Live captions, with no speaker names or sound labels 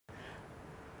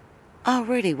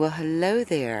Alrighty, well hello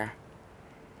there.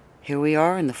 Here we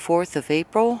are on the 4th of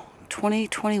April,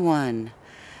 2021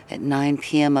 at 9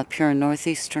 p.m. up here in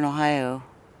northeastern Ohio.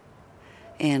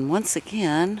 And once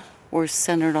again, we're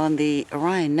centered on the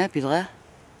Orion Nebula.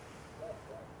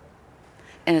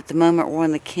 And at the moment we're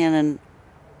on the Canon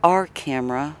R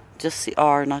camera, just the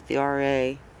R, not the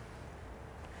RA,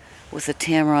 with a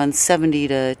Tamron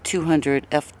 70-200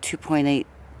 f2.8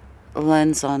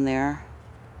 lens on there.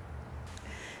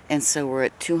 And so we're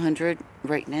at 200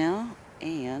 right now,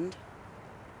 and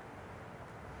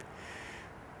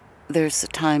there's the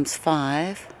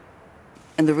 ×5.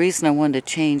 And the reason I wanted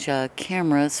to change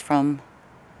cameras for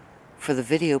the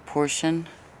video portion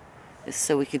is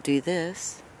so we could do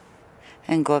this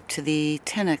and go up to the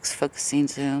 10x focusing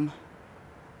zoom.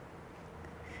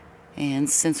 And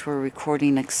since we're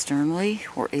recording externally,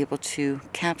 we're able to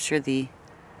capture the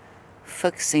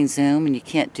focusing zoom, and you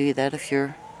can't do that if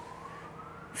you're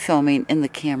filming in the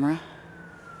camera.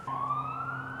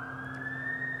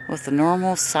 With the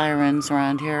normal sirens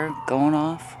around here going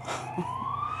off.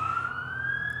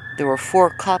 There were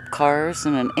 4 cop cars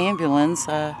and an ambulance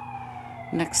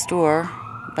next door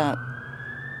about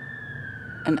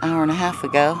an hour and a half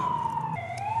ago.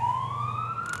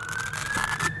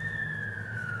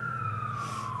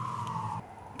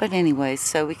 But anyway,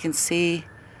 so we can see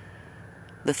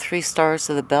the 3 stars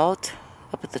of the belt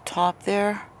up at the top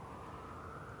there.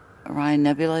 Orion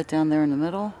Nebula down there in the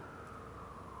middle.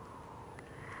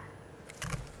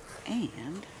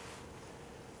 And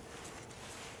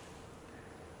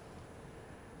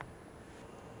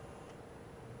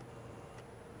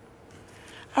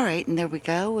alright, and there we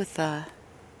go with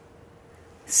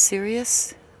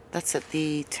Sirius. That's at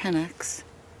the 10x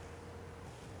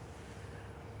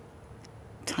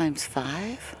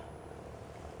 ×5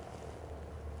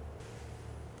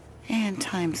 and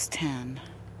 ×10.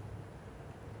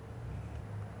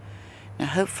 Now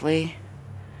hopefully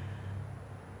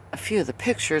a few of the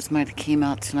pictures might have came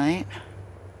out tonight.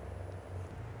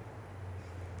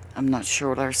 I'm not sure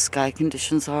what our sky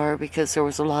conditions are because there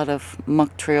was a lot of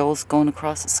muck trails going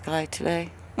across the sky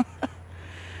today.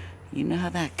 You know how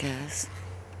that goes.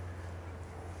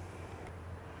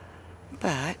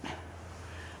 But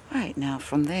alright, now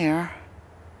from there,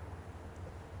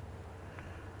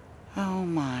 oh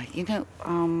my, you know,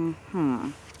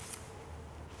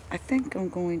 I think I'm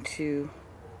going to,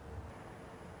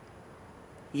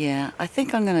 I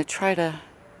think I'm going to try to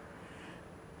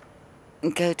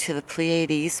go to the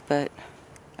Pleiades, but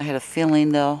I had a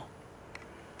feeling they'll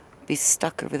be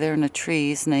stuck over there in the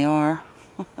trees, and they are.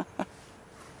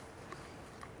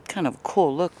 Kind of a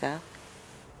cool look, though.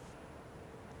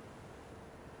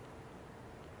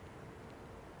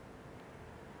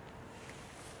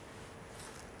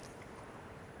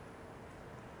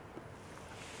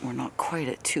 We're not quite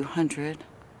at 200.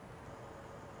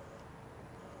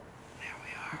 There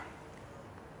we are.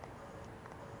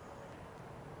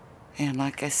 And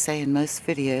like I say in most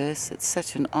videos, it's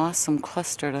such an awesome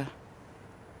cluster to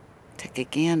take a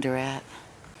gander at.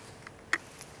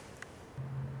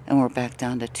 And we're back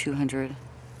down to 200,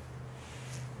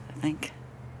 I think.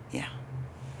 Yeah.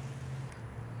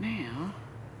 Now,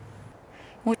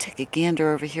 we'll take a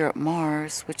gander over here at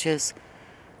Mars, which is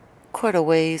quite a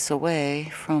ways away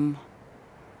from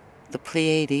the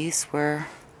Pleiades, where,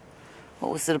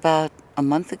 what was it, about a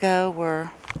month ago,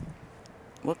 where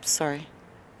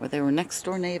they were next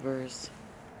door neighbors.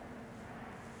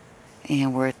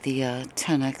 And we're at the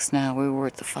 10x now. We were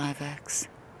at the 5x.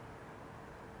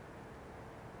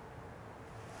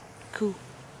 Cool.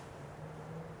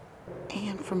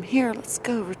 And from here, let's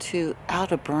go over to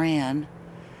Aldebaran,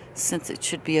 since it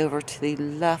should be over to the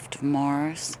left of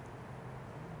Mars.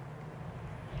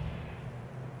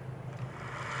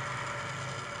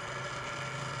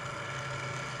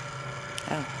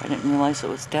 Oh, I didn't realize it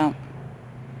was down.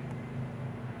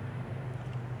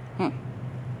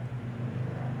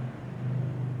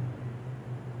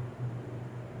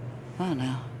 Oh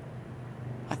no.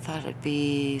 I thought it'd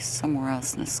be somewhere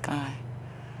else in the sky.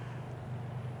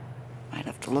 I'd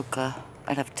have to look, I'd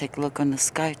have to take a look on the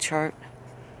sky chart.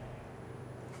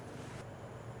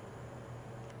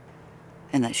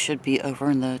 And that should be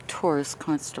over in the Taurus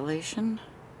constellation.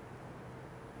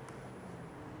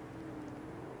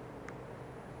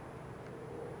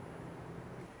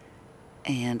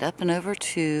 And up and over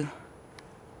to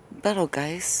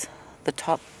Betelgeuse, the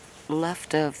top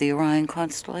left of the Orion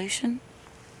constellation.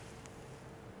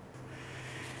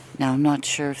 Now I'm not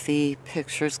sure if the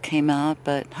pictures came out,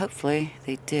 but hopefully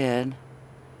they did.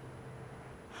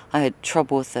 I had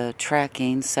trouble with the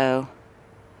tracking, so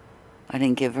I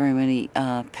didn't get very many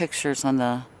pictures on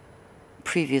the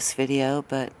previous video,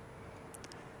 but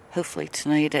Hopefully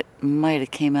tonight it might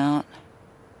have came out.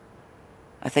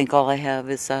 I think all I have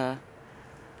is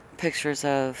pictures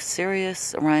of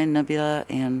Sirius, Orion, Nebula,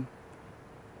 and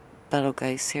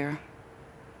Betelgeuse here.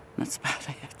 That's about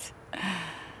it.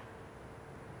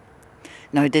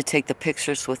 Now I did take the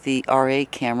pictures with the RA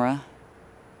camera,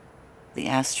 the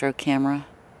Astro camera.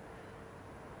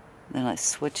 Then I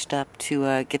switched up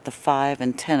to get the 5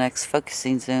 and 10x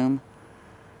focusing zoom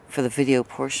for the video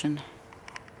portion.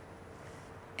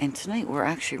 And tonight we're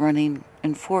actually running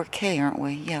in 4K, aren't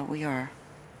we? Yeah, we are.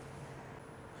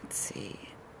 Let's see.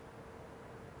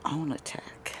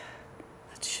 Alnitak.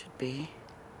 That should be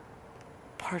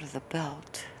part of the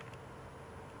belt.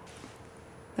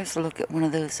 There's a look at one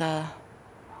of those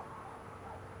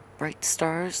bright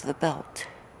stars, the belt.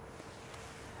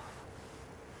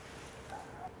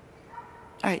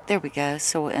 Alright, there we go.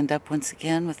 So we'll end up once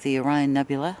again with the Orion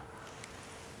Nebula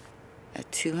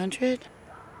at 200.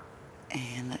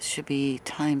 And that should be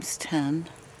times 10.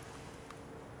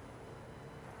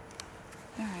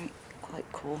 Alright, quite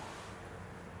cool.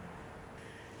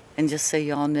 And just so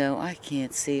y'all know, I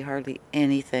can't see hardly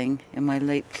anything in my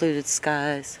late polluted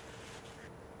skies.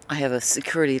 I have a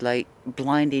security light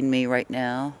blinding me right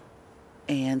now.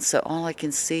 And so all I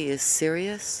can see is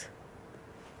Sirius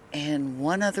and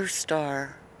one other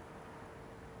star.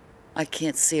 I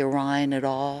can't see Orion at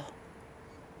all.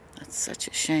 That's such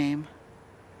a shame.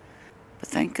 But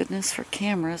thank goodness for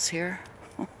cameras here.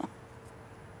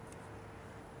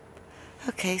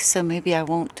 Okay, so maybe I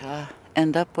won't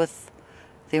end up with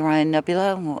the Orion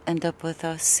Nebula, and we'll end up with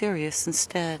Sirius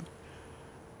instead.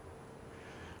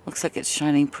 Looks like it's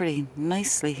shining pretty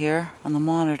nicely here on the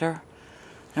monitor.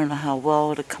 I don't know how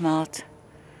well it'll come out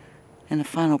in the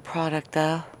final product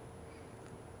though.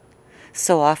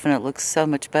 So often it looks so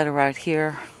much better right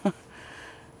here.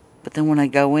 But then when I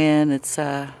go in, it's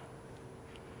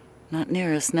not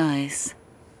near as nice.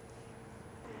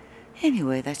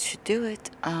 Anyway, that should do it.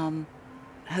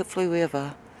 Hopefully we have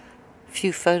a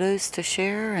few photos to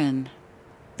share and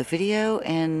the video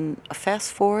and a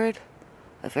fast forward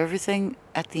of everything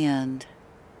at the end.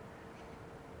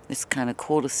 It's kind of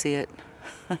cool to see it.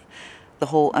 The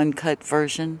whole uncut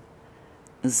version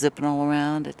zipping all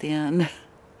around at the end.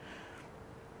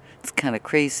 It's kind of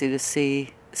crazy to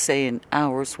see, say, an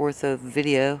hour's worth of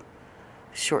video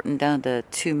shortened down to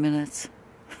 2 minutes.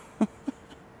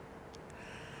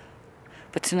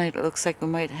 But tonight it looks like we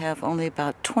might have only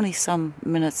about 20-some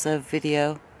minutes of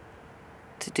video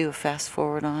to do a fast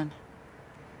forward on.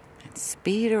 And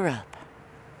speed her up.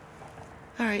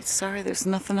 Alright, sorry there's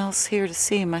nothing else here to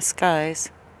see in my skies,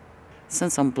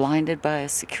 since I'm blinded by a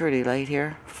security light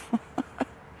here.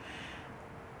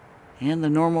 And the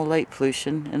normal light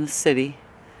pollution in the city.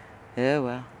 Oh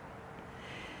well.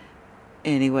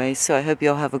 Anyway, so I hope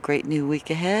you all have a great new week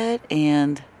ahead,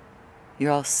 and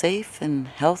you're all safe and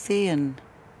healthy and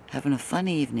having a fun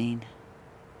evening.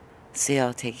 See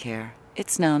y'all, take care.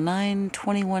 It's now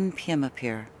 9:21 p.m. up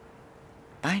here.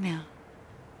 Bye now.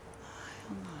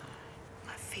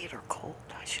 My feet are cold.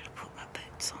 I should have put my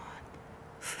boots on.